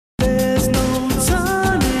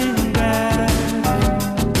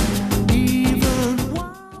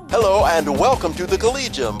and welcome to the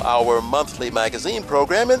Collegium, our monthly magazine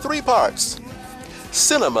program in 3 parts: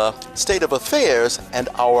 cinema, state of affairs, and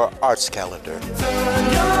our arts calendar.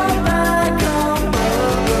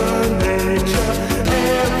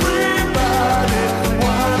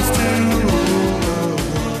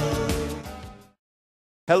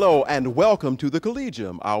 Hello and welcome to the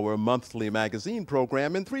Collegium, our monthly magazine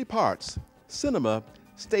program in 3 parts: cinema,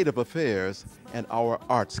 state of affairs, and our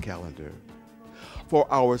arts calendar. For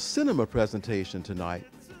our cinema presentation tonight,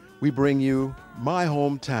 we bring you My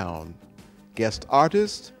Hometown, guest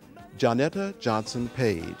artist Johnetta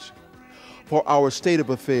Johnson-Page. For our State of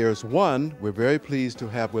Affairs 1, we're very pleased to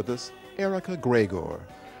have with us Erika Gregor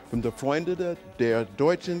from the Freunde, der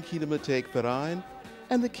Deutschen Kinemathek Verein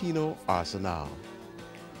and the Kino Arsenal.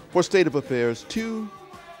 For State of Affairs 2,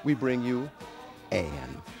 we bring you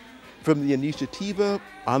Anne from the Initiative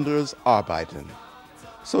Anders Arbeiten.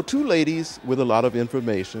 So 2 ladies with a lot of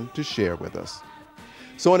information to share with us.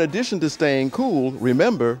 So in addition to staying cool,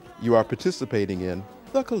 remember you are participating in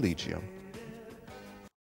the Collegium.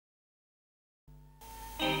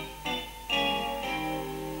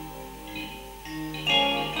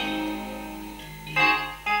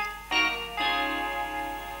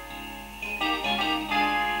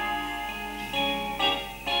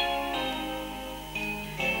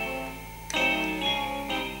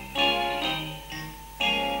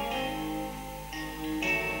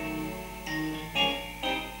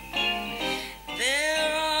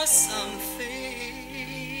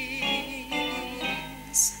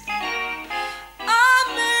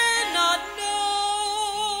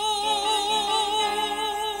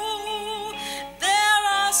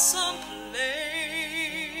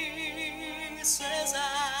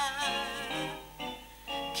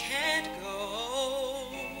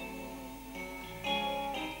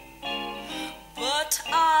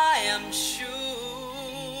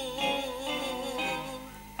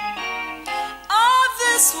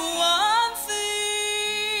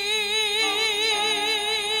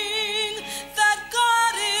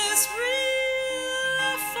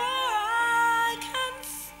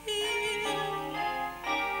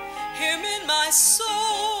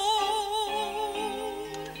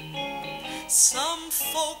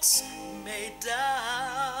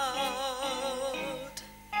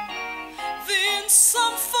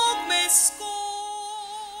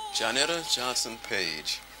 Johnetta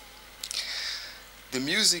Johnson-Page, the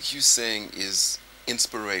music you sing is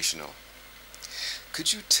inspirational.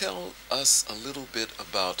 Could you tell us a little bit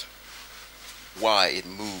about why it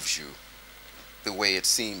moves you the way it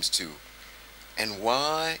seems to, and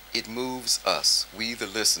why it moves us, we the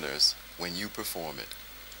listeners, when you perform it?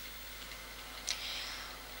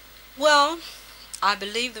 Well, I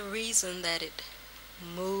believe the reason that it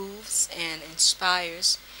moves and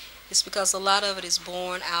inspires is because a lot of it is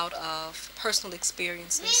born out of personal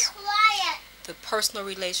experiences. The personal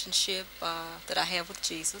relationship that I have with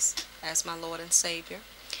Jesus as my Lord and Savior,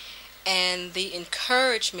 and the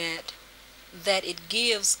encouragement that it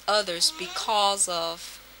gives others because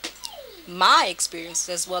of my experiences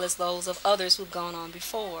as well as those of others who've gone on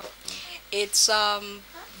before. It's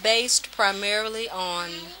based primarily on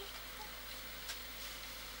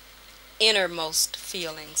innermost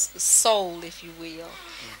feelings, the soul, if you will.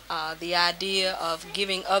 The idea of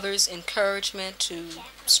giving others encouragement to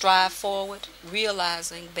strive forward,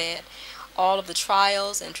 realizing that all of the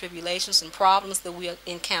trials and tribulations and problems that we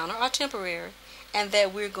encounter are temporary, and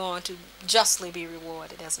that we're going to justly be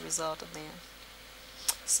rewarded as a result of them.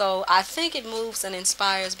 So I think it moves and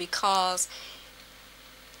inspires because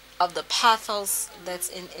of the pathos that's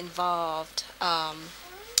involved,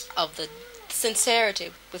 of the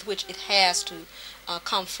sincerity with which it has to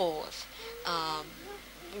come forth.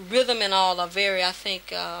 Rhythm and all are very, I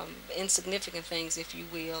think, insignificant things, if you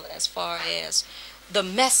will, as far as the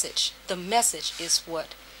message. The message is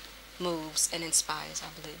what moves and inspires, I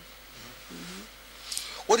believe. Mm-hmm.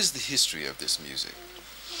 What is the history of this music?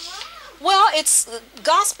 Well, it's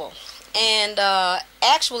gospel. And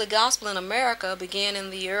actually, gospel in America began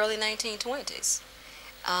in the early 1920s.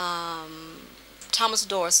 Thomas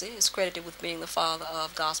Dorsey is credited with being the father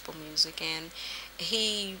of gospel music, and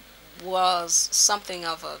he was something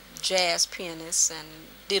of a jazz pianist and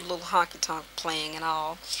did a little honky-tonk playing and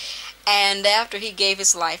all. And after he gave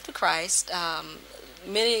his life to Christ,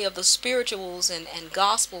 many of the spirituals and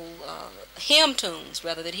gospel hymn tunes,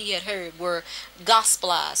 rather, that he had heard were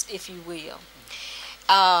gospelized, if you will.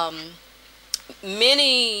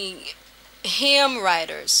 Many hymn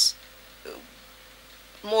writers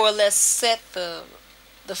more or less set the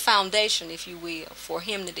foundation, if you will, for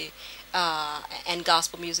hymnody and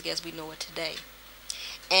gospel music as we know it today.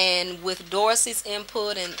 And with Dorsey's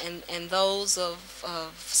input and those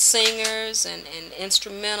of singers and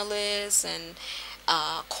instrumentalists and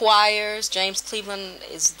choirs, James Cleveland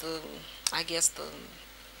is I guess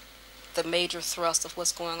the major thrust of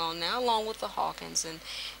what's going on now, along with the Hawkins and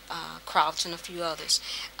Crouch and a few others.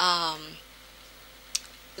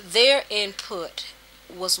 Their input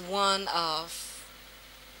was one of,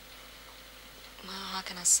 how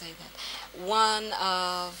can I say that? One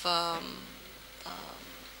of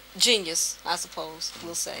genius, I suppose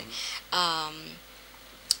we'll say.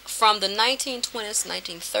 From the 1920s,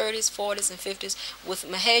 1930s, 40s, and 50s, with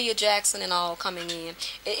Mahalia Jackson and all coming in,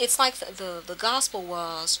 it's like the gospel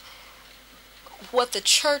was what the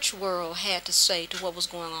church world had to say to what was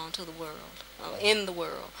going on to the world, in the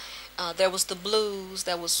world. There was the blues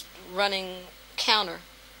that was running counter,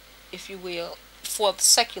 if you will, for the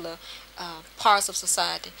secular parts of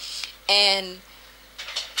society. And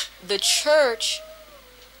the church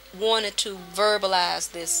wanted to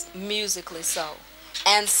verbalize this musically so.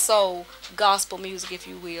 And so gospel music, if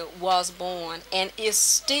you will, was born and is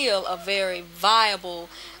still a very viable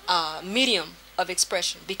medium of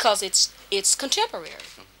expression because it's contemporary.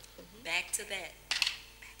 Back to that.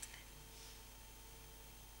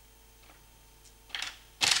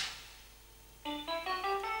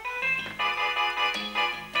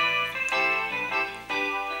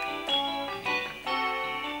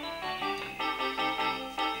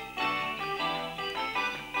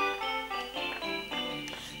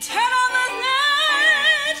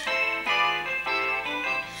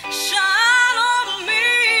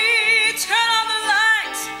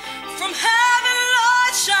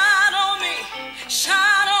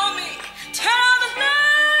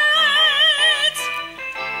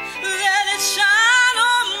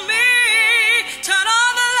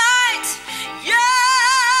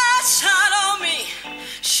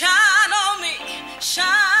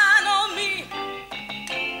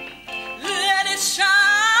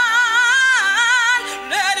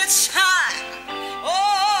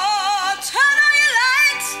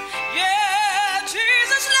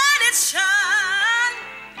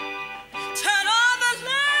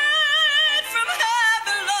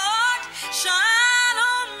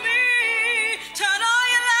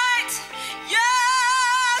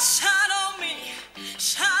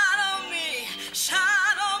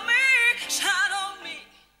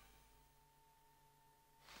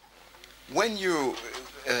 When you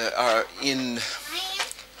are in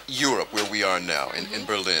Europe, where we are now, in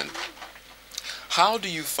Berlin, how do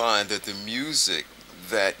you find that the music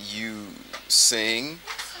that you sing,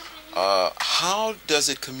 how does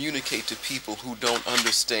it communicate to people who don't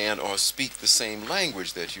understand or speak the same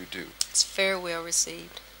language that you do? It's very well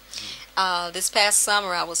received. This past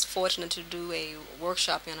summer, I was fortunate to do a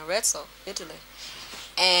workshop in Arezzo, Italy,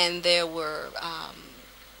 and there were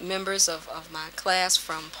members of my class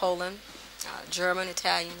from Poland, German,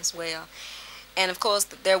 Italian as well. And of course,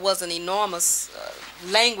 there was an enormous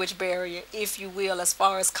language barrier, if you will, as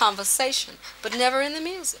far as conversation, but never in the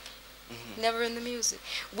music. Never in the music.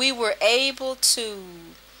 We were able to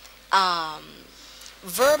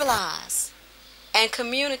verbalize and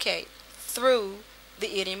communicate through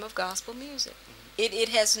the idiom of gospel music. It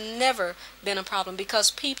has never been a problem because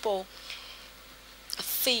people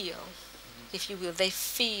feel, if you will, they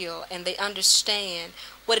feel and they understand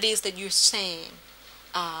what it is that you're saying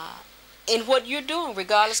in what you're doing,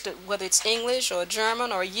 regardless of whether it's English or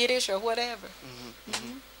German or Yiddish or whatever.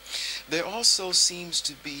 There also seems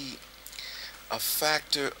to be a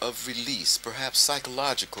factor of release, perhaps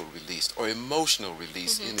psychological release or emotional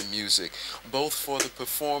release in the music, both for the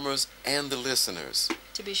performers and the listeners.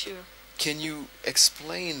 To be sure. Can you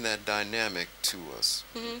explain that dynamic to us?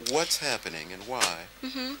 What's happening and why?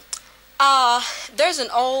 There's an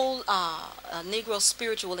old Negro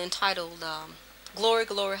spiritual entitled Glory,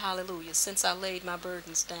 Glory, Hallelujah, Since I Laid My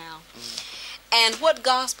Burdens Down. And what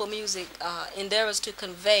gospel music endeavors to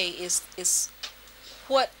convey is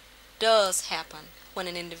what does happen when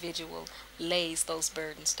an individual lays those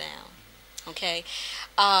burdens down. Okay?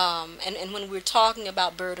 And when we're talking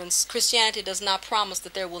about burdens, Christianity does not promise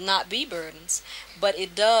that there will not be burdens, but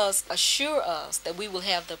it does assure us that we will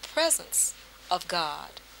have the presence of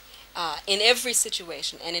God in every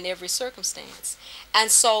situation and in every circumstance. And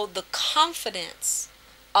so the confidence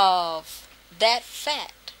of that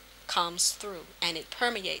fact comes through and it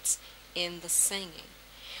permeates in the singing.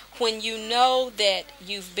 When you know that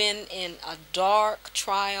you've been in a dark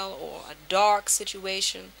trial or a dark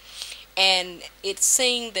situation and it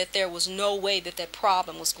seemed that there was no way that that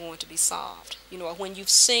problem was going to be solved, you know, or when you've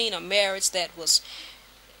seen a marriage that was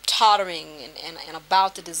tottering and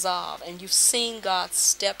about to dissolve, and you've seen God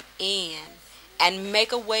step in and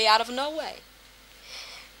make a way out of no way.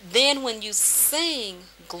 Then when you sing,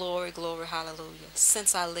 glory, glory, hallelujah,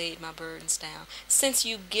 since I laid my burdens down, since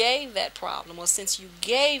you gave that problem, or since you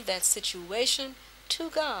gave that situation to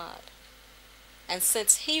God, and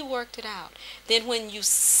since He worked it out, then when you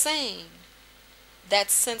sing, that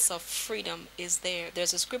sense of freedom is there.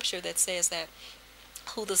 There's a scripture that says that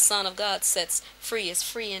who the Son of God sets free is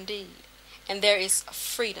free indeed. And there is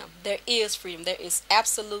freedom. There is freedom. There is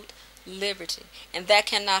absolute liberty. And that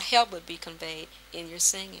cannot help but be conveyed in your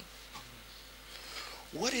singing.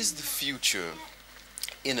 What is the future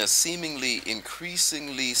in a seemingly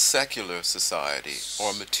increasingly secular society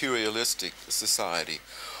or materialistic society?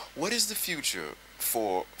 What is the future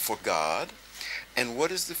for God? And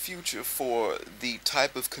what is the future for the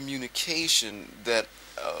type of communication that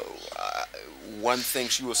one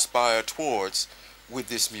thinks you aspire towards with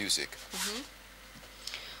this music? Mm-hmm.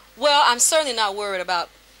 Well, I'm certainly not worried about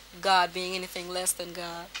God being anything less than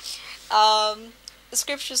God. The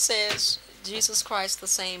scripture says Jesus Christ the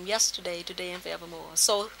same yesterday, today, and forevermore.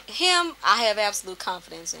 So Him I have absolute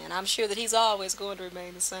confidence in. I'm sure that He's always going to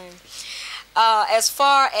remain the same. As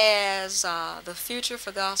far as the future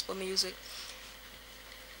for gospel music,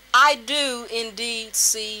 I do indeed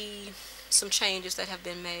see some changes that have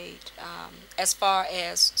been made as far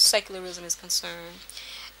as secularism is concerned.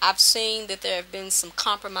 I've seen that there have been some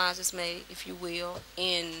compromises made, if you will,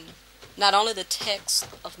 in not only the text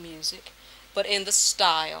of music, but in the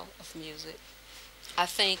style of music. I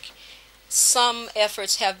think some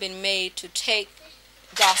efforts have been made to take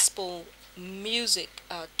gospel music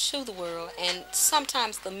to the world, and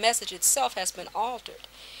sometimes the message itself has been altered.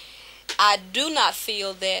 I do not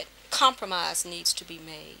feel that compromise needs to be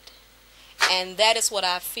made, and that is what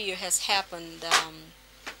I fear has happened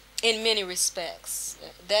in many respects.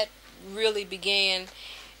 That really began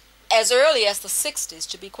as early as the 60s,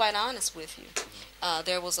 to be quite honest with you.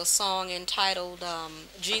 There was a song entitled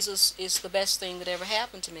Jesus is the best thing that ever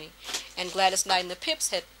happened to me, and Gladys Knight and the Pips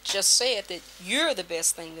had just said that you're the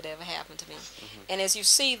best thing that ever happened to me. And as you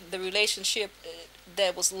see, the relationship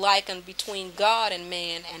that was likened between God and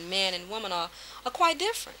man and woman are quite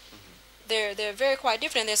different. They're very quite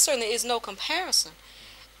different, and there certainly is no comparison.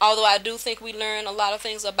 Although I do think we learn a lot of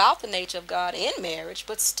things about the nature of God in marriage,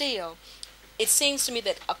 but still, it seems to me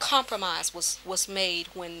that a compromise was made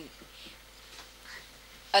when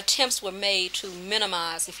attempts were made to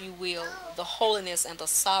minimize, if you will, the holiness and the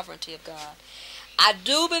sovereignty of God. I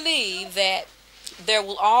do believe that there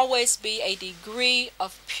will always be a degree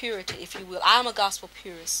of purity, if you will. I'm a gospel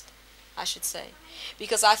purist, I should say,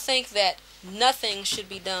 because I think that nothing should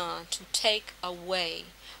be done to take away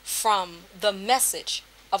from the message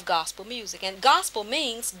of gospel music. And gospel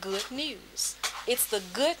means good news. It's the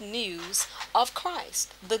good news of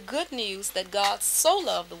Christ, the good news that God so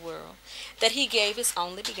loved the world that He gave His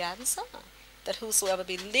only begotten Son, that whosoever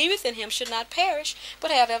believeth in Him should not perish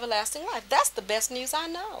but have everlasting life. That's the best news I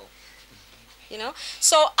know. You know,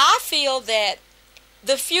 so I feel that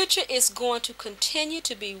the future is going to continue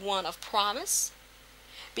to be one of promise,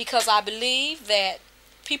 because I believe that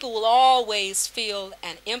people will always feel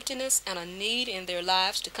an emptiness and a need in their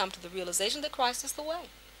lives to come to the realization that Christ is the way.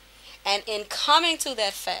 And in coming to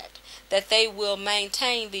that fact, that they will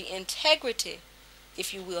maintain the integrity,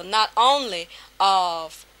 if you will, not only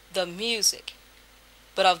of the music,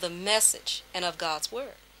 but of the message and of God's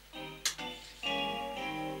Word.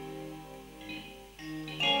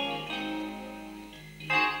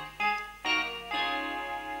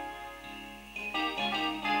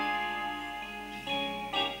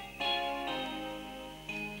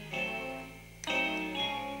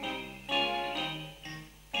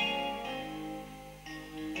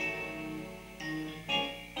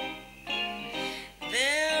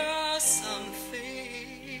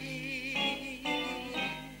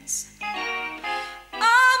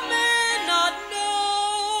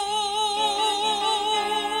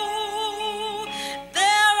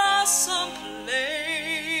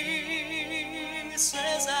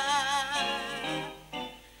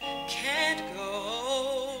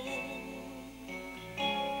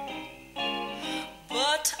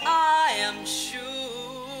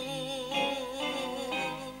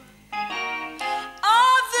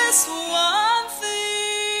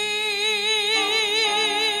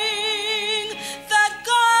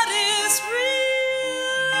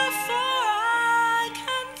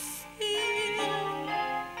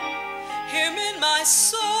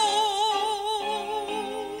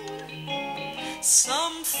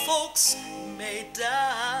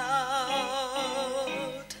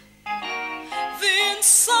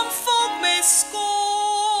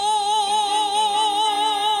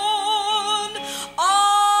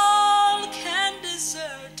 All can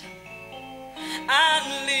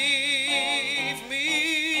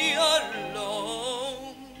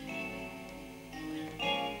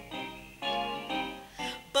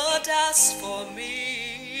But as for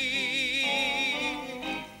me,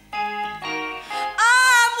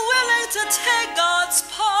 I'm willing to take God's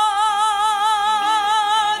part,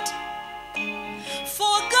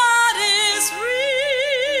 for God is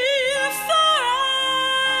real, for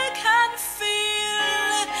I can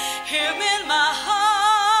feel Him in my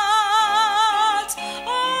heart.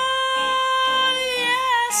 Oh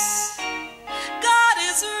yes, God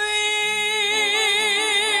is real,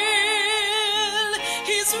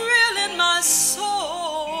 He's real in my soul.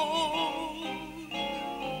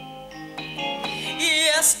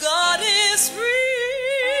 Yes, God is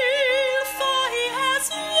real, for He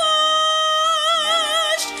has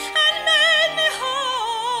washed and made me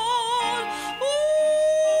whole. Ooh,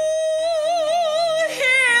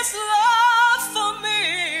 His love for me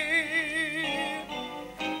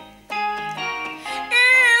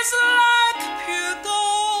is like pure gold.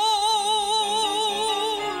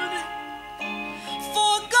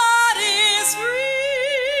 For God is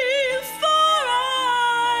real, for I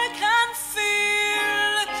can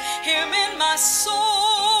feel Him in my soul.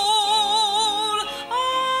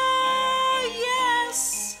 Oh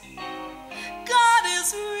yes, God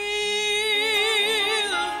is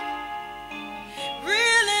real,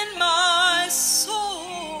 real in my soul.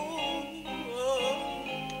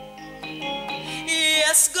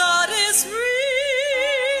 Yes, God is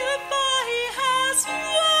real, for He has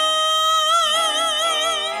washed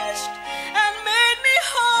and made me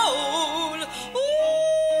whole.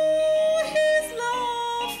 Ooh, His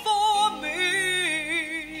love for me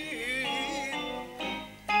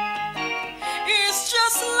is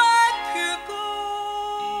just like pure gold.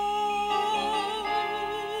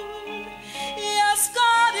 Yes,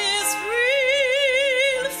 God is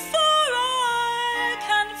real, for I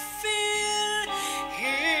can feel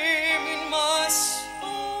Him in my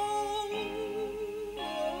soul.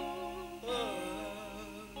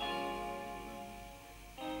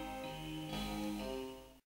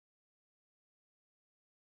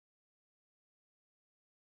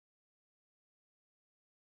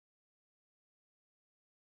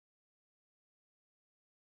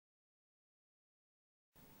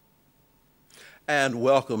 And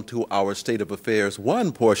welcome to our State of Affairs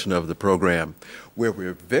 1 portion of the program, where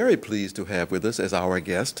we're very pleased to have with us as our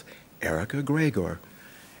guest, Erika Gregor.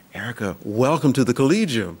 Erika, welcome to the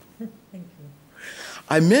Collegium. Thank you.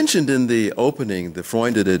 I mentioned in the opening the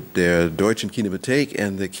Freunde, der Deutschen Kinemathek,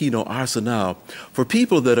 and the Kino Arsenal. For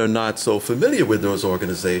people that are not so familiar with those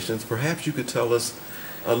organizations, perhaps you could tell us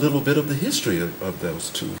a little bit of the history of those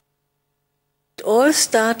two. It all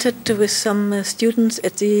started with some students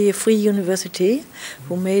at the Free University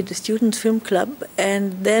who made a students' film club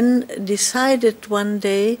and then decided one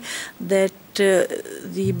day that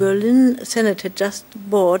the Berlin Senate had just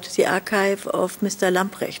bought the archive of Mr.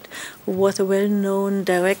 Lamprecht, who was a well-known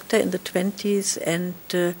director in the 20s and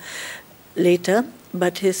later.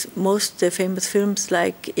 But his most famous films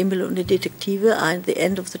like Emil und die Detektive are in the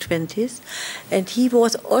end of the 20s. And he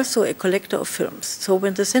was also a collector of films. So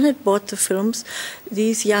when the Senate bought the films,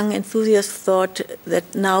 these young enthusiasts thought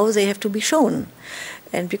that now they have to be shown.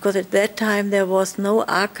 And because at that time there was no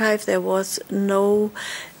archive, there was no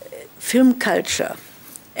film culture.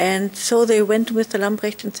 And so they went to Mr.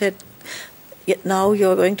 Lamprecht and said, now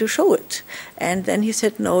you're going to show it. And then he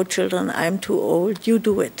said, no, children, I'm too old, you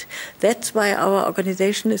do it. That's why our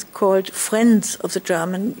organization is called Friends of the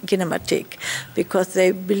German Kinemathek, because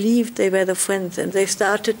they believed they were the friends. And they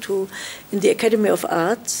started to, in the Academy of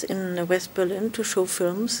Arts in West Berlin, to show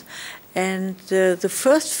films. And the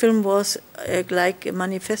first film was like a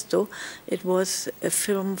manifesto. It was a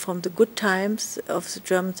film from the good times of the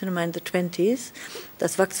German cinema in the 20s,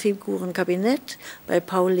 Das Wachsfigurenkabinett by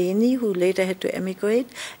Paul Leni, who later had to emigrate,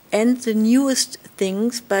 and the newest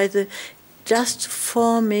things by the just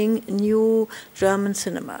forming new German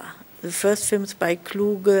cinema. The first films by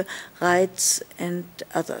Kluge, Reitz, and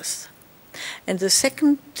others. And the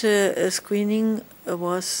second screening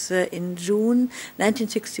was in June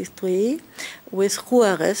 1963 with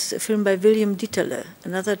Juarez, a film by William Dieterle,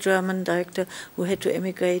 another German director who had to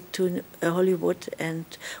emigrate to Hollywood and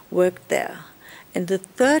worked there. And the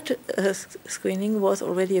third screening was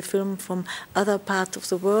already a film from other parts of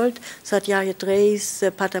the world, Satyajit Ray's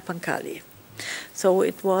Pata Pankali. So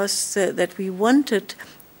it was that we wanted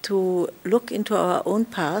to look into our own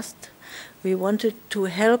past. We wanted to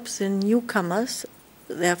help the newcomers,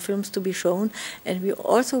 their films to be shown, and we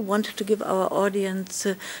also wanted to give our audience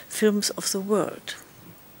films of the world.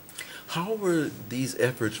 How were these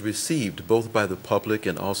efforts received, both by the public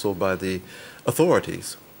and also by the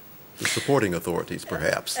authorities, the supporting authorities,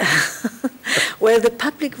 perhaps? Well, the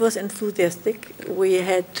public was enthusiastic. We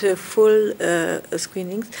had full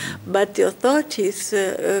screenings, but the authorities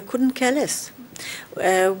couldn't care less.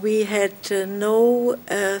 We had no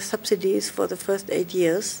subsidies for the first 8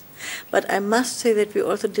 years, but I must say that we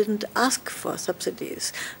also didn't ask for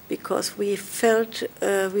subsidies because we felt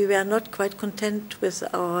we were not quite content with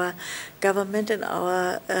our government and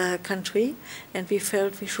our country, and we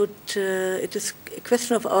felt we should, it is a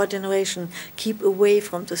question of our generation, keep away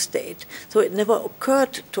from the state. So it never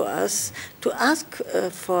occurred to us to ask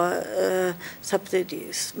for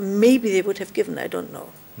subsidies. Maybe they would have given, I don't know.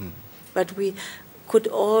 But we could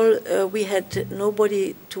all, we had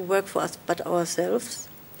nobody to work for us but ourselves,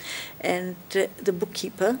 and the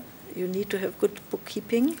bookkeeper. You need to have good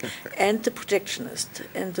bookkeeping, and the projectionist,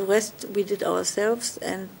 and the rest we did ourselves.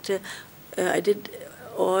 And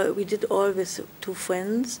we did all with 2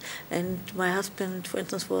 friends. And my husband, for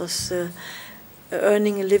instance, was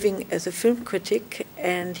earning a living as a film critic,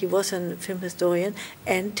 and he was a film historian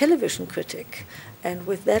and television critic. And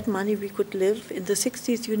with that money, we could live. In the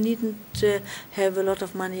 60s, you needn't have a lot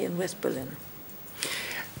of money in West Berlin.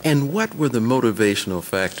 And what were the motivational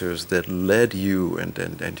factors that led you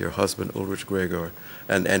and your husband, Ulrich Gregor,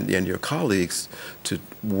 and your colleagues to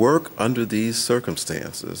work under these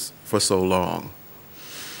circumstances for so long?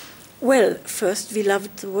 Well, first, we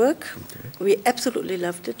loved the work. Okay. We absolutely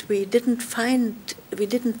loved it. We didn't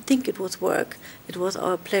think it was work. It was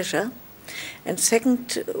our pleasure. And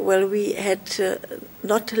second, well, we had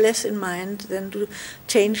not less in mind than to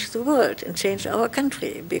change the world and change our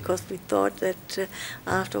country, because we thought that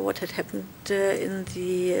after what had happened in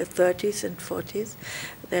the 30s and 40s,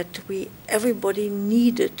 that everybody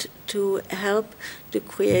needed to help to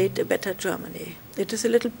create a better Germany. It is a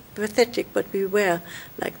little pathetic, but we were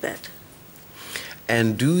like that.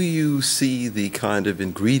 And do you see the kind of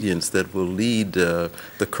ingredients that will lead the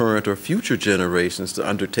current or future generations to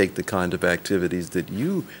undertake the kind of activities that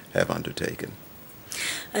you have undertaken?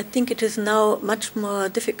 I think it is now much more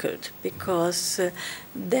difficult because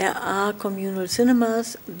there are communal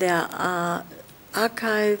cinemas, there are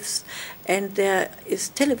archives, and there is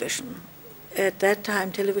television. At that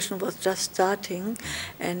time, television was just starting,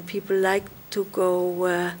 and people liked to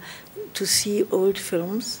go to see old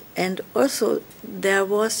films. And also there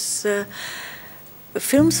was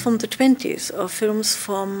films from the 20s or films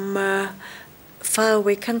from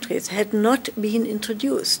faraway countries had not been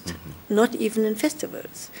introduced, not even in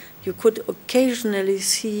festivals. You could occasionally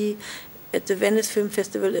see at the Venice Film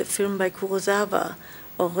Festival a film by Kurosawa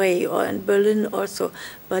or Ray, or in Berlin also,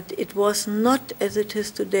 but it was not as it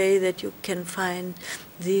is today that you can find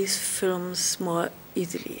these films more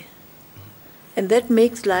easily. And that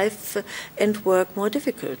makes life and work more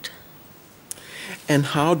difficult. And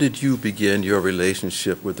how did you begin your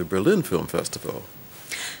relationship with the Berlin Film Festival?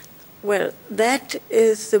 Well,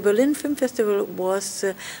 the Berlin Film Festival was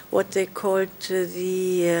what they called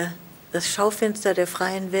das Schaufenster der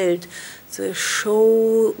freien Welt, the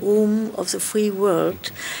showroom of the free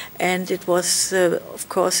world. And it was, of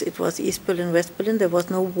course, it was East Berlin, West Berlin. There was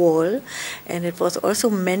no wall. And it was also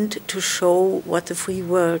meant to show what the free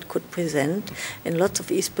world could present. And lots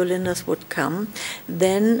of East Berliners would come.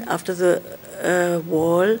 Then, after the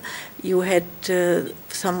wall, you had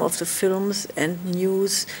some of the films and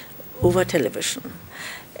news over television.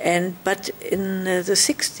 But in the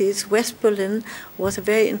 60s, West Berlin was a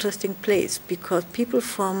very interesting place because people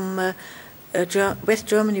from West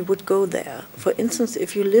Germany would go there. For instance,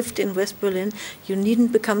 if you lived in West Berlin, you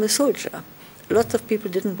needn't become a soldier. Lots of people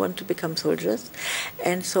didn't want to become soldiers,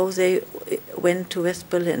 and so they went to West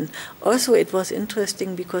Berlin. Also, it was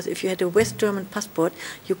interesting because if you had a West German passport,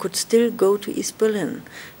 you could still go to East Berlin.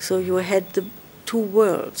 So you had the 2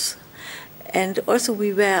 worlds. And also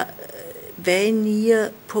we were very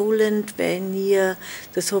near Poland, very near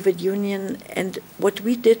the Soviet Union. And what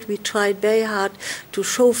we did, we tried very hard to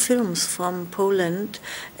show films from Poland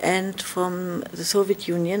and from the Soviet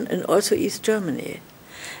Union and also East Germany.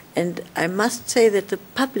 And I must say that the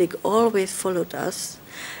public always followed us,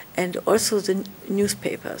 and also the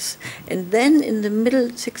newspapers. And then in the middle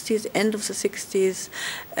 60s, end of the 60s,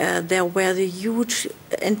 there were the huge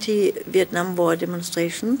anti-Vietnam War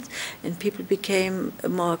demonstrations, and people became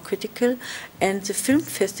more critical, and the film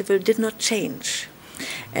festival did not change.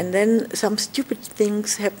 And then some stupid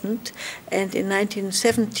things happened, and in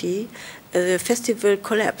 1970, the festival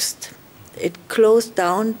collapsed. It closed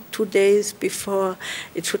down 2 days before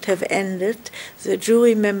it should have ended. The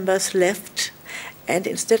jury members left, and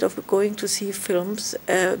instead of going to see films,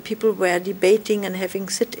 people were debating and having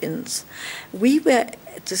sit-ins. We were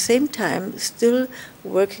at the same time still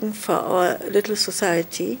working for our little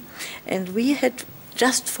society, and we had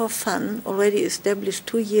just for fun, already established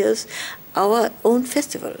 2 years, our own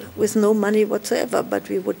festival with no money whatsoever. But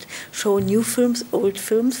we would show new films, old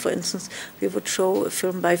films. For instance, we would show a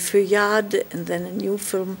film by Feuillade and then a new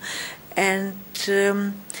film. And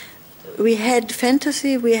we had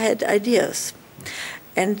fantasy, we had ideas.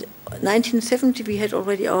 And 1970, we had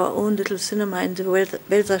already our own little cinema in the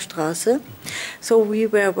Welserstraße. So we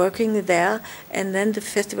were working there, and then the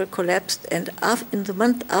festival collapsed. And in the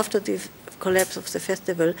month after the collapse of the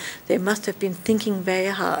festival, they must have been thinking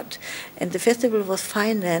very hard. And the festival was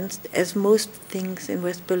financed, as most things in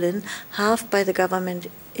West Berlin, half by the government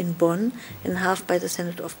in Bonn and half by the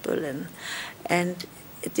Senate of Berlin. And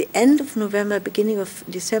at the end of November, beginning of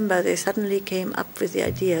December, they suddenly came up with the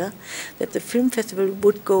idea that the film festival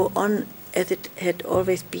would go on as it had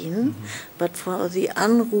always been, but for the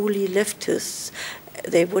unruly leftists,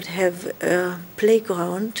 they would have a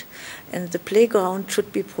playground, and the playground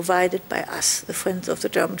should be provided by us, the Friends of the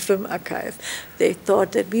German Film Archive. They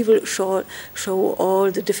thought that we will show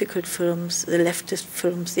all the difficult films, the leftist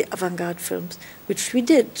films, the avant-garde films, which we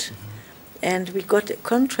did. And we got a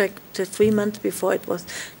contract 3 months before it was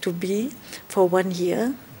to be for 1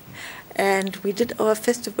 year. And we did our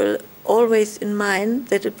festival always in mind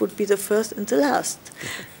that it would be the first and the last,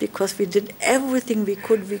 because we did everything we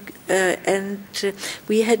could. And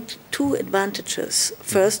we had 2 advantages.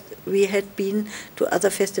 First, we had been to other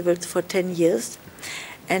festivals for 10 years,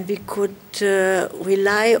 and we could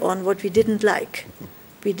rely on what we didn't like.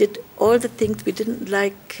 We did all the things we didn't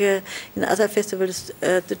like in other festivals,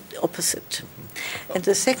 the opposite. And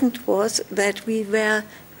the second was that we were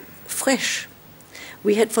fresh.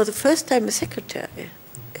 We had for the first time a secretary.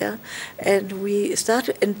 Yeah? And we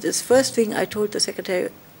started, and this first thing I told the secretary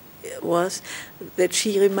was that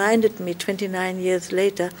she reminded me 29 years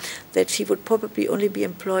later that she would probably only be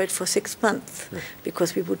employed for 6 months,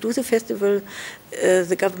 because we would do the festival,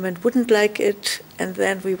 the government wouldn't like it, and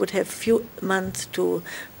then we would have few months to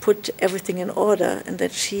put everything in order. And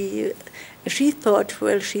that she thought,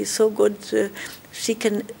 well, she's so good, she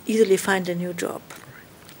can easily find a new job.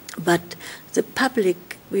 But the public,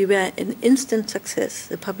 we were an instant success.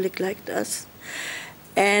 The public liked us.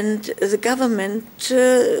 And the government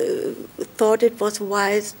thought it was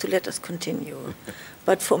wise to let us continue.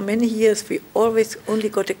 But for many years, we always only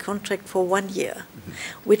got a contract for 1 year,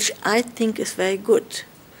 which I think is very good,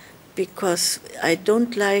 because I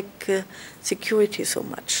don't like security so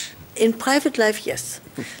much. In private life, yes.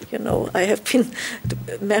 You know, I have been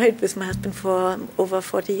married with my husband for over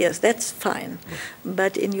 40 years. That's fine.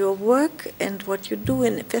 But in your work and what you do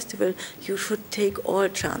in a festival, you should take all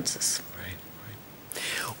chances.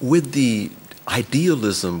 With the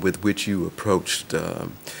idealism with which you approached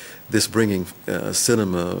this bringing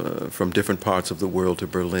cinema from different parts of the world to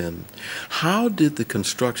Berlin, how did the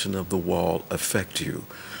construction of the wall affect you,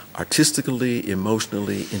 artistically,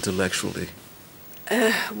 emotionally, intellectually?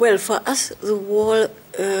 Well, for us, the wall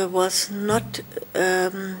was not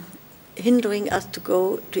hindering us to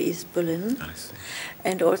go to East Berlin,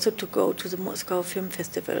 and also to go to the Moscow Film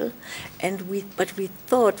Festival. But we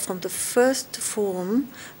thought from the first forum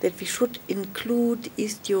that we should include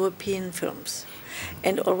East European films.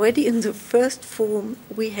 And already in the first forum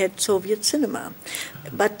we had Soviet cinema.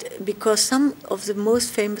 But because some of the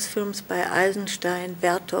most famous films by Eisenstein,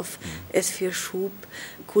 Vertov, S4 Schub,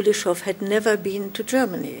 Kuleshov had never been to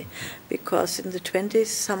Germany, because in the 20s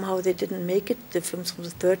somehow they didn't make it, the films from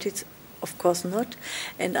the 30s of course not,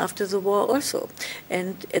 and after the war also.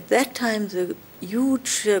 And at that time the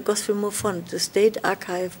huge Gosfilmofond, the state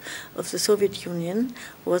archive of the Soviet Union,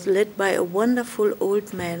 was led by a wonderful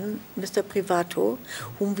old man, Mr. Privato,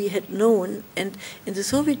 whom we had known. And in the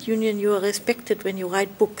Soviet Union you are respected when you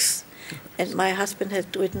write books. And my husband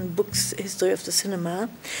had written books, History of the Cinema.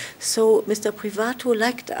 So Mr. Privato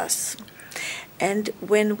liked us. And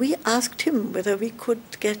when we asked him whether we could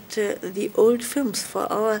get the old films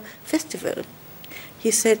for our festival, he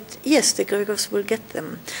said, yes, the Gregors will get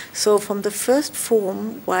them. So from the first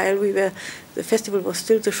forum, while the festival was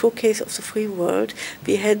still the showcase of the free world,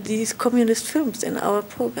 we had these communist films in our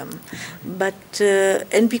program. But,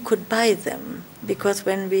 and we could buy them, because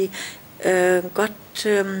when we got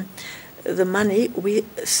the money, we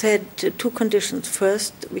said 2 conditions.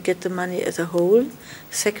 First, we get the money as a whole.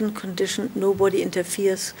 Second condition, nobody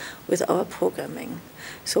interferes with our programming.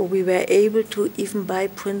 So we were able to even buy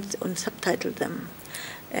prints and subtitle them.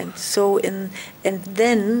 And so and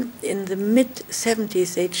then in the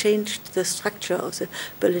mid-70s they changed the structure of the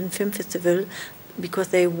Berlin Film Festival, because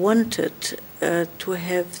they wanted to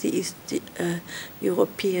have the East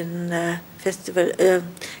European festival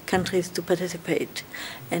countries to participate.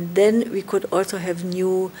 And then we could also have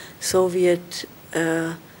new Soviet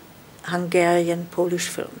Hungarian, Polish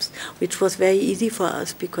films, which was very easy for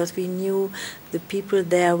us because we knew the people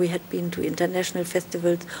there. We had been to international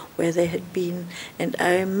festivals where they had been. And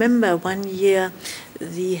I remember one year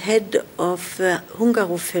the head of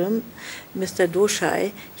Hungarofilm, Mr.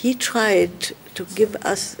 Dosai, he tried to give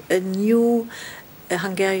us a new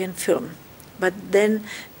Hungarian film. But then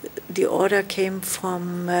the order came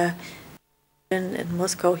from in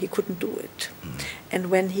Moscow, he couldn't do it. And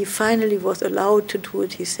when he finally was allowed to do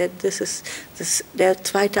it, he said, this is der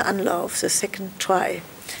zweite Anlauf, the second try.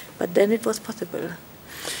 But then it was possible.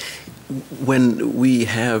 When we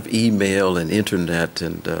have email and internet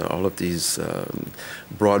and all of these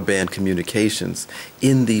broadband communications,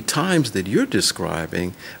 in the times that you're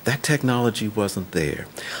describing, that technology wasn't there.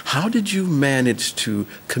 How did you manage to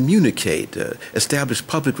communicate, establish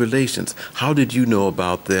public relations? How did you know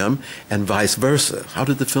about them and vice versa? How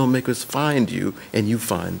did the filmmakers find you and you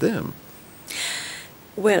find them?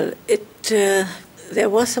 Well, there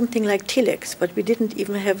was something like telex, but we didn't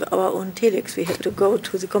even have our own telex. We had to go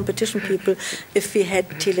to the competition people if we had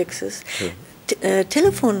telexes.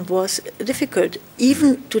 Telephone was difficult.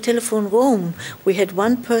 Even to telephone Rome, we had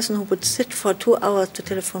one person who would sit for 2 hours to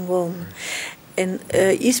telephone Rome. In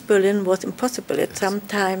East Berlin was impossible. At some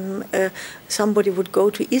time, somebody would go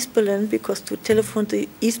to East Berlin because to telephone the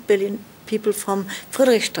East Berlin people from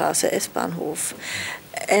Friedrichstraße, S-Bahnhof.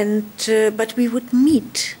 But we would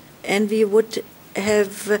meet, and we would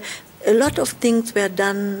have a lot of things were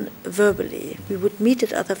done verbally. We would meet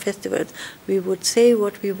at other festivals. We would say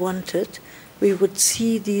what we wanted. We would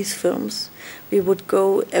see these films. We would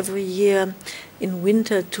go every year in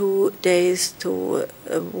winter 2 days to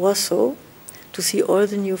Warsaw to see all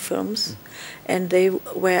the new films. And they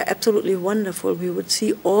were absolutely wonderful. We would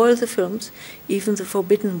see all the films, even the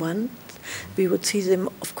forbidden ones. We would see them,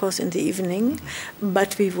 of course, in the evening,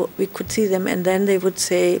 but we could see them, and then they would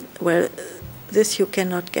say, well, this you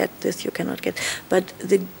cannot get, this you cannot get. But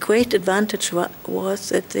the great advantage was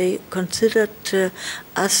that they considered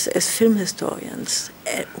us as film historians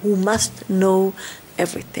who must know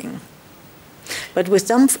everything. But with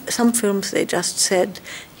some films, they just said,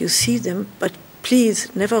 you see them, but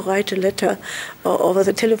please never write a letter or over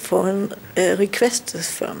the telephone, request this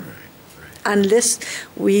film, unless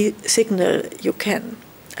we signal you can.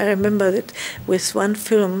 I remember that with one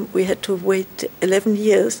film we had to wait 11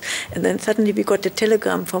 years, and then suddenly we got a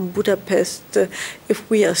telegram from Budapest, if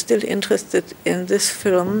we are still interested in this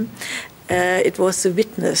film. It was The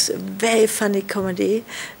Witness, a very funny comedy.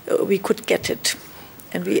 We could get it.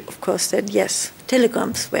 And we, of course, said yes.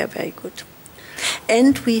 Telegrams were very good.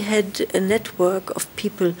 And we had a network of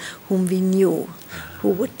people whom we knew, who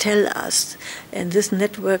would tell us. And this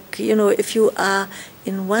network, you know, if you are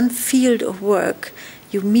in one field of work,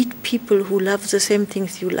 you meet people who love the same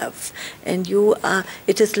things you love. And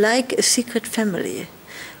it is like a secret family.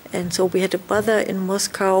 And so we had a brother in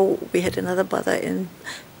Moscow, we had another brother in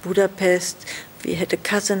Budapest, we had a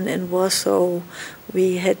cousin in Warsaw,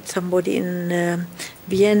 we had somebody in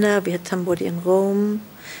Vienna, we had somebody in Rome,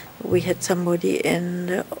 we had somebody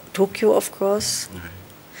in Tokyo, of course.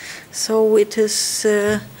 So it is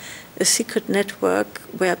a secret network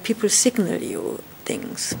where people signal you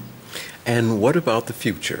things. And what about the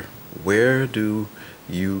future? Where do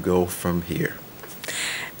you go from here?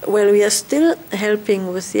 Well, we are still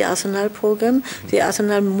helping with the Arsenal program. The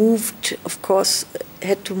Arsenal moved, of course,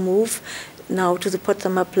 had to move now to the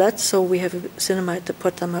Potsdamer Platz, so we have a cinema at the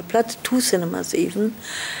Potsdamer Platz, 2 cinemas even.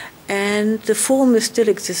 And the Forum is still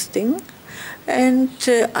existing. And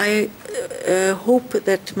I hope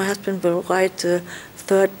that my husband will write the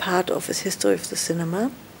 3rd part of his history of the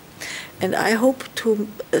cinema. And I hope to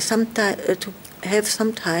have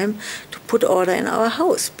some time to put order in our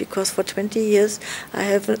house, because for 20 years I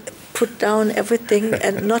have put down everything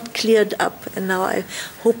and not cleared up, and now I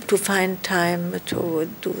hope to find time to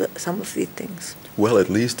do some of these things. Well, at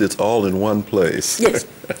least it's all in one place. Yes.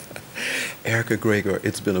 Erika Gregor,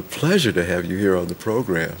 it's been a pleasure to have you here on the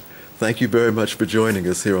program. Thank you very much for joining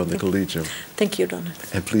us here on the Collegium. Thank you, Donna.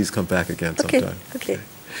 And please come back again sometime. Okay.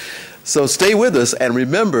 So stay with us, and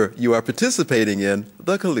remember, you are participating in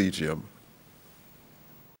the Collegium.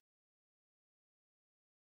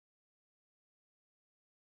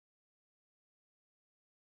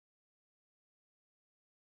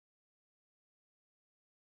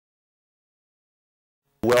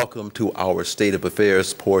 Welcome to our State of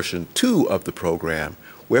Affairs portion 2 of the program,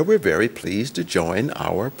 where we're very pleased to join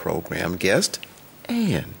our program guest,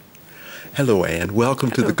 Anne. Hello, Anne. Welcome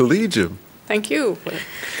to the Collegium. Thank you.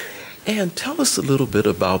 And tell us a little bit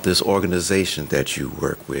about this organization that you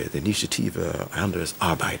work with, Initiative anders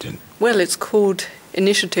Arbeiten. Well, it's called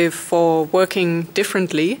initiative for working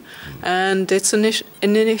differently, and it's an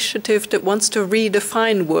initiative that wants to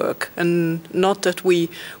redefine work, and not that we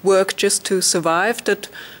work just to survive, that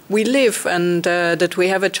we live, and that we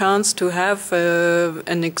have a chance to have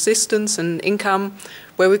an existence, an income,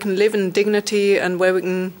 where we can live in dignity and where we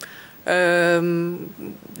can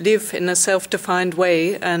live in a self-defined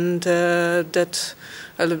way, and that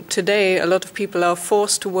today a lot of people are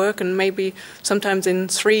forced to work, and maybe sometimes in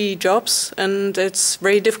 3 jobs, and it's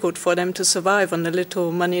very difficult for them to survive on the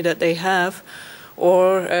little money that they have,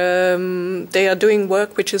 or they are doing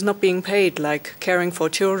work which is not being paid, like caring for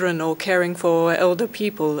children or caring for elder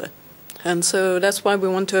people. And so that's why we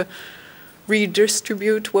want to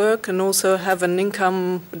redistribute work and also have an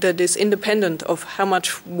income that is independent of how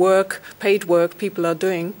much work, paid work, people are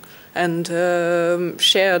doing, and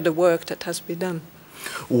share the work that has been done.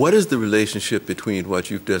 What is the relationship between what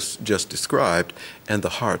you've just described and the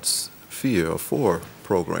Hartz 4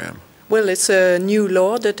 program? Well, it's a new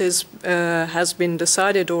law that is has been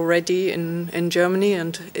decided already in Germany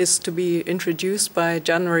and is to be introduced by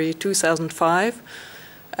January 2005.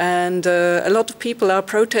 And a lot of people are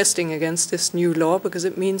protesting against this new law because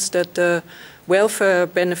it means that the welfare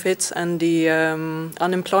benefits and the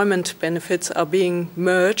unemployment benefits are being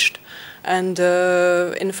merged. And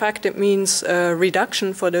in fact, it means a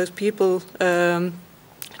reduction for those people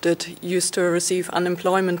that used to receive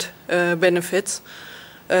unemployment benefits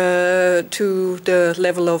to the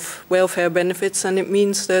level of welfare benefits. And it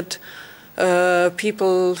means that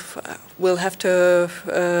people will have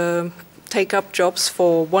to take up jobs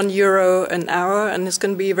for €1 an hour, and it's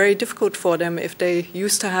going to be very difficult for them if they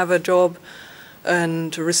used to have a job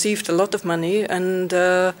and received a lot of money, and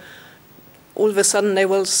all of a sudden they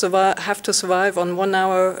will have to survive on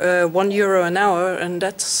 €1 an hour, and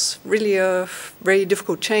that's really a very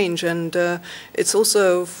difficult change. And it's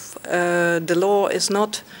also the law is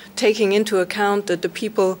not taking into account that the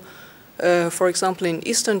people, for example, in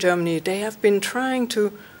Eastern Germany, they have been trying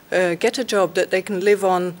to get a job that they can live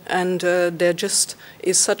on, and there just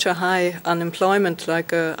is such a high unemployment,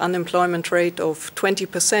 like an unemployment rate of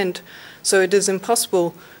 20%. So it is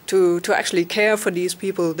impossible to actually care for these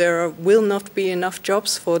people. There will not be enough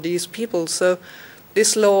jobs for these people. So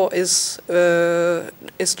this law is the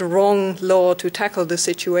wrong law to tackle the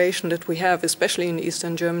situation that we have, especially in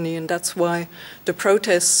Eastern Germany, and that's why the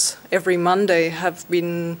protests every Monday have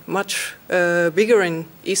been much bigger in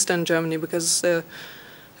Eastern Germany, because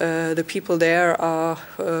the people there are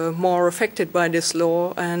more affected by this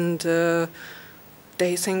law, and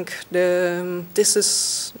they think this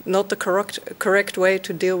is not the correct way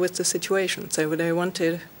to deal with the situation. So they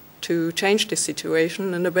wanted to change this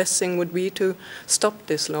situation, and the best thing would be to stop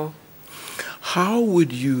this law. How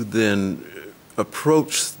would you then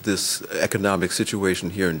approach this economic situation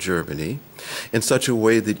here in Germany in such a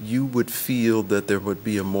way that you would feel that there would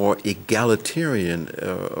be a more egalitarian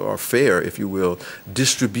or fair, if you will,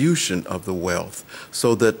 distribution of the wealth,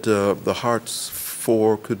 so that the Hartz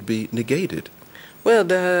 4 could be negated? Well,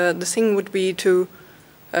 the thing would be to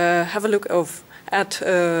have a look at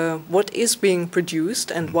what is being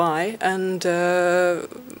produced and why, and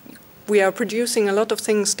we are producing a lot of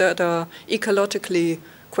things that are ecologically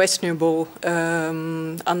questionable,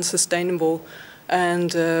 unsustainable,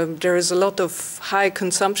 and there is a lot of high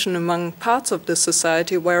consumption among parts of the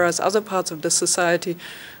society, whereas other parts of the society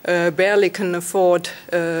barely can afford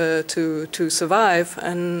to survive,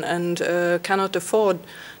 and cannot afford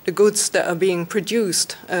the goods that are being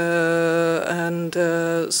produced, and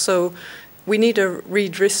so we need a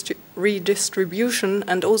redistribution,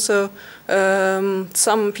 and also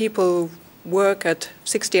some people work at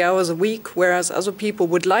 60 hours a week, whereas other people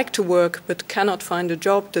would like to work but cannot find a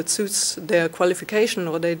job that suits their qualification,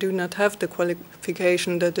 or they do not have the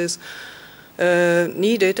qualification that is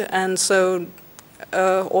needed, and so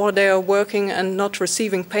or they are working and not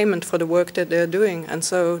receiving payment for the work that they're doing, and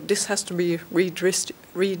so this has to be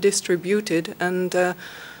redistributed, and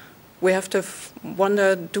we have to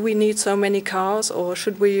wonder, do we need so many cars, or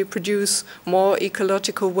should we produce more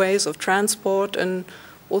ecological ways of transport and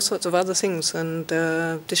all sorts of other things? And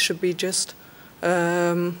this should be just,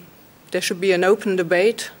 there should be an open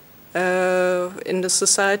debate in the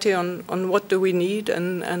society on what do we need,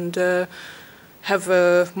 and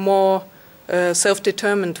have more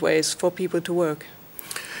self-determined ways for people to work.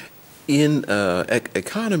 In an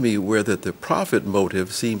economy where the profit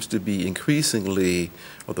motive seems to be increasingly,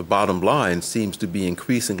 or the bottom line seems to be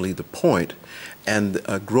increasingly the point, and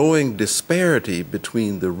a growing disparity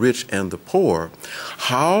between the rich and the poor,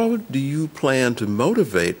 how do you plan to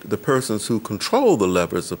motivate the persons who control the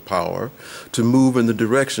levers of power to move in the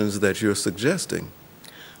directions that you're suggesting?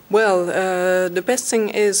 Well, the best thing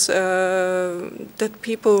is that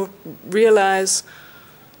people realize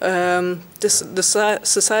the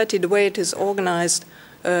society, the way it is organized,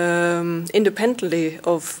 independently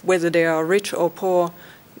of whether they are rich or poor,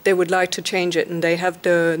 they would like to change it, and they have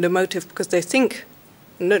the motive because they think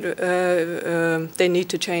they need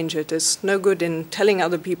to change it. It's no good in telling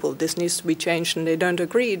other people this needs to be changed and they don't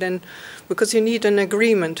agree, then because you need an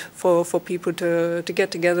agreement for people to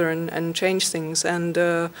get together and change things. And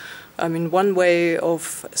I mean, one way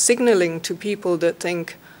of signaling to people that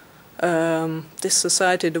think this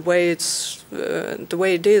society, the way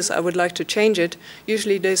it is, I would like to change it.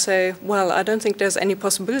 Usually they say, well, I don't think there's any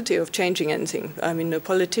possibility of changing anything. I mean, the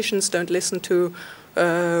politicians don't listen to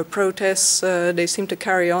protests. They seem to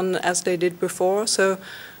carry on as they did before. So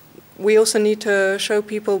we also need to show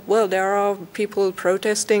people, well, there are people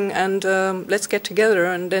protesting, and let's get together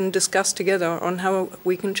and then discuss together on how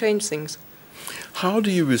we can change things. How do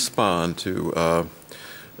you respond to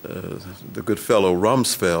the good fellow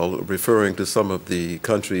Rumsfeld referring to some of the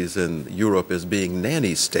countries in Europe as being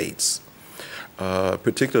nanny states,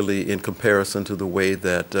 particularly in comparison to the way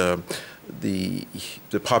that the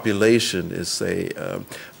population is, say,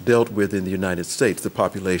 dealt with in the United States, the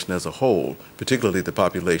population as a whole, particularly the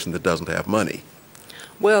population that doesn't have money?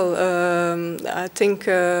 Well, I think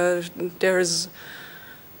there is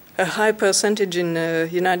a high percentage in the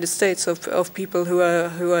United States of people who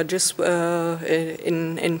are just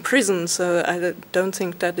in prison. So I don't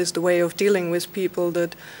think that is the way of dealing with people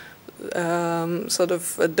that sort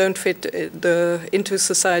of don't fit into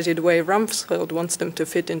society the way Rumsfeld wants them to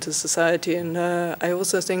fit into society. And I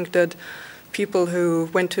also think that people who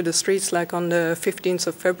went to the streets, like on the 15th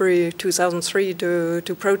of February 2003,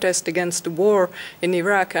 to protest against the war in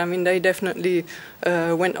Iraq, I mean, they definitely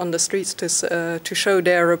went on the streets to show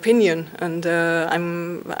their opinion. And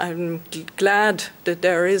I'm glad that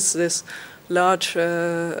there is this large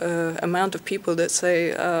amount of people that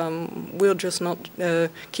say we'll just not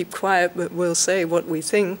keep quiet, but we'll say what we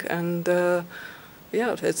think. And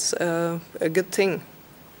yeah, it's a good thing.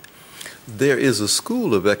 There is a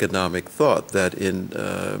school of economic thought that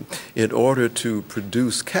in order to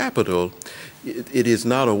produce capital, it is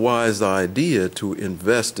not a wise idea to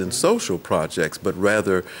invest in social projects, but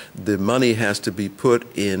rather the money has to be put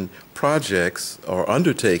in projects or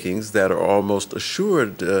undertakings that are almost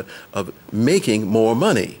assured of making more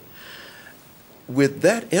money. With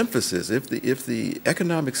that emphasis, if the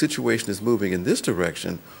economic situation is moving in this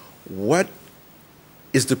direction, what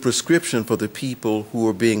is the prescription for the people who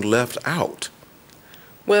are being left out?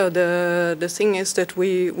 Well, the thing is that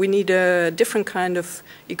we need a different kind of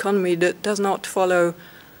economy that does not follow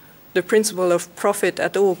the principle of profit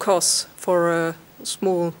at all costs for a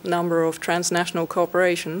small number of transnational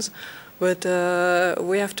corporations, but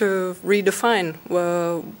we have to redefine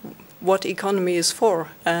what economy is for,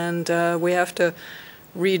 and we have to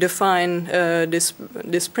redefine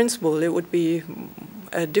this principle. It would be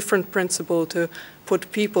a different principle to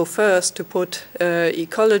put people first, to put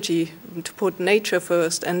ecology, to put nature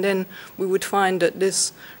first, and then we would find that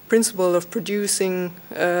this principle of producing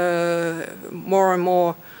more and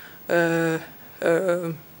more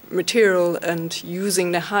material and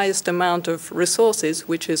using the highest amount of resources,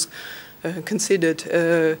 which is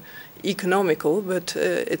considered economical, but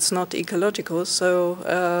it's not ecological.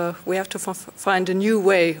 So we have to find a new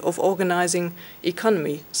way of organizing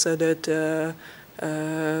economy so that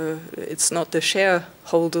it's not the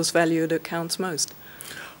shareholders' value that counts most.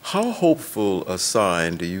 How hopeful a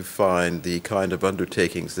sign do you find the kind of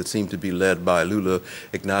undertakings that seem to be led by Lula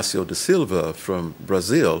Ignacio da Silva from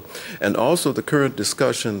Brazil, and also the current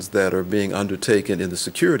discussions that are being undertaken in the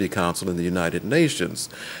Security Council in the United Nations,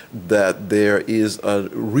 that there is a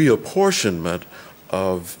reapportionment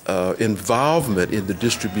of involvement in the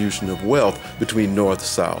distribution of wealth between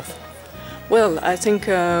North-South? Well, I think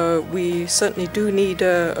we certainly do need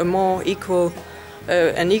a more equal,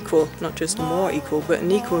 an equal, not just a more equal, but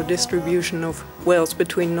an equal distribution of wealth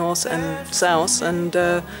between North and South. And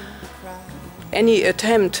any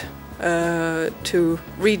attempt to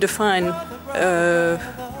redefine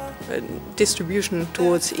distribution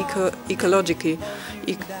towards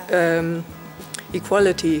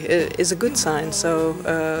equality is a good sign. So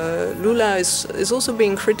Lula is also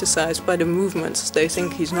being criticized by the movements. They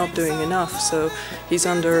think he's not doing enough. So he's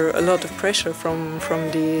under a lot of pressure from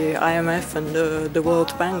the IMF and the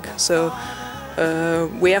World Bank. So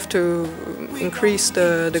we have to increase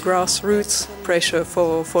the grassroots pressure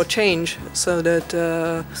for change, so that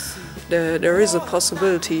there is a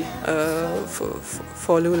possibility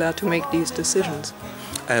for Lula to make these decisions.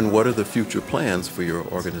 And what are the future plans for your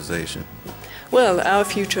organization? Well, our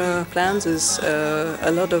future plans is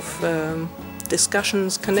a lot of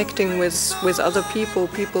discussions, connecting with other people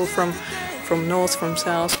from north, from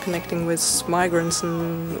south, connecting with migrants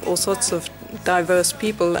and all sorts of diverse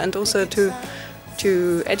people, and also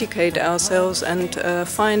to educate ourselves and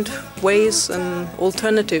find ways and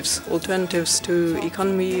alternatives to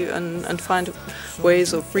economy, and find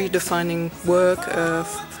ways of redefining work,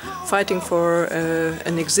 fighting for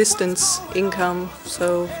an existence, income.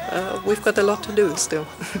 So we've got a lot to do still.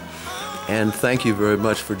 And thank you very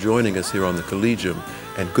much for joining us here on the Collegium,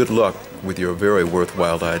 and good luck with your very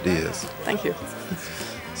worthwhile ideas. Thank you.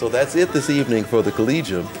 So that's it this evening for the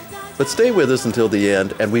Collegium. But stay with us until the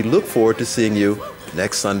end, and we look forward to seeing you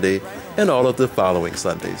next Sunday and all of the following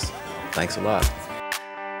Sundays. Thanks a lot.